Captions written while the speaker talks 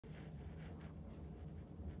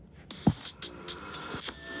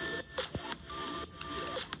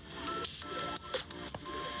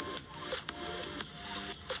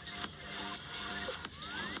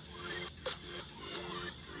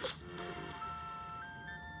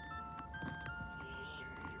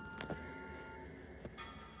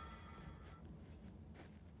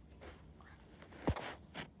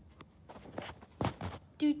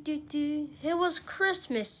It was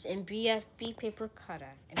Christmas in BFB paper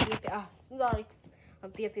cutter. And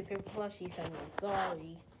BFB paper plushy segment.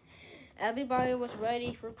 Sorry. Everybody was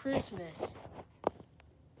ready for Christmas.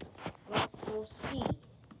 Let's go see.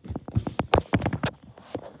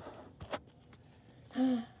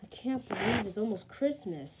 I can't believe it's almost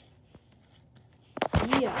Christmas.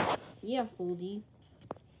 Yeah, Foldy.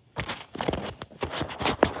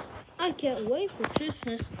 I can't wait for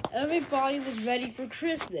Christmas. Everybody was ready for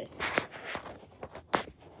Christmas.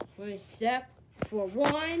 Except for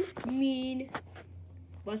one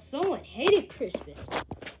but someone hated Christmas.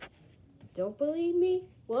 Don't believe me?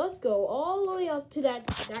 Well, let's go all the way up to that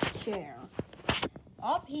chair.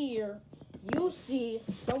 Up here, you'll see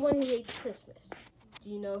someone who hates Christmas. Do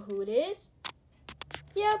you know who it is?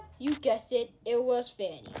 Yep, you guessed it. It was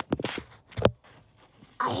Fanny.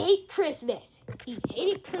 I hate Christmas. He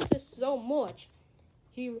hated Christmas so much.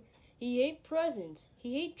 He hate presents.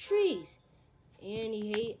 He hate trees. And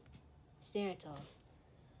he hate Santa.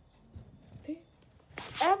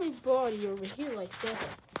 Everybody over here likes Santa,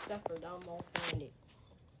 except for Dumb Old Fanny.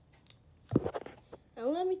 Now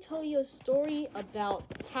let me tell you a story about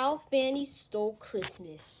how Fanny stole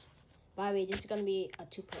Christmas. By the way, this is going to be a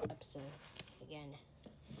 2-part episode again.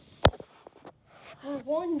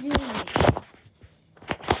 One day.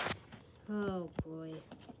 Oh boy.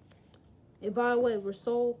 And by the way, we're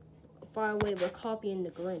copying the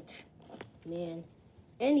Grinch. Man.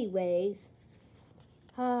 Anyways.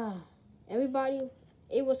 Everybody,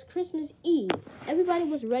 it was Christmas Eve. Everybody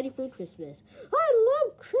was ready for Christmas. I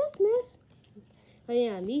love Christmas. Oh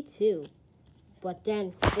yeah, me too. But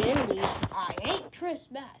then, Fanny, I hate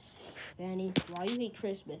Christmas. Fanny, why you hate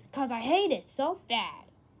Christmas? Because I hate it so bad.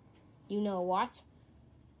 You know what?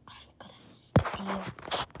 I'm gonna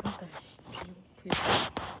steal Christmas.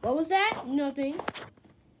 What was that? Nothing.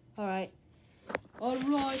 Alright,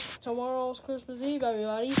 tomorrow's Christmas Eve,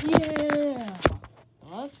 everybody. Yeah!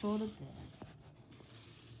 Let's go to bed.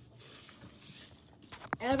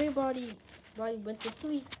 Everybody went to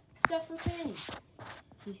sleep, except for Fanny.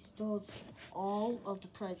 He stole all of the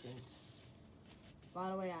presents. By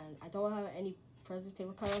the way, I don't have any presents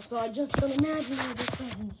paper cutters, so I'm just gonna imagine all the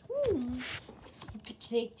presents. Woo!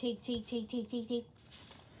 Take.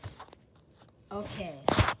 Okay.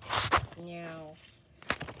 Now,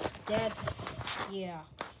 yeah.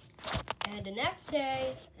 And the next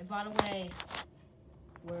day, and by the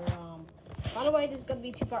way, this is gonna be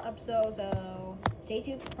a 2-part episode, so stay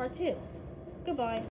tuned for part 2. Goodbye.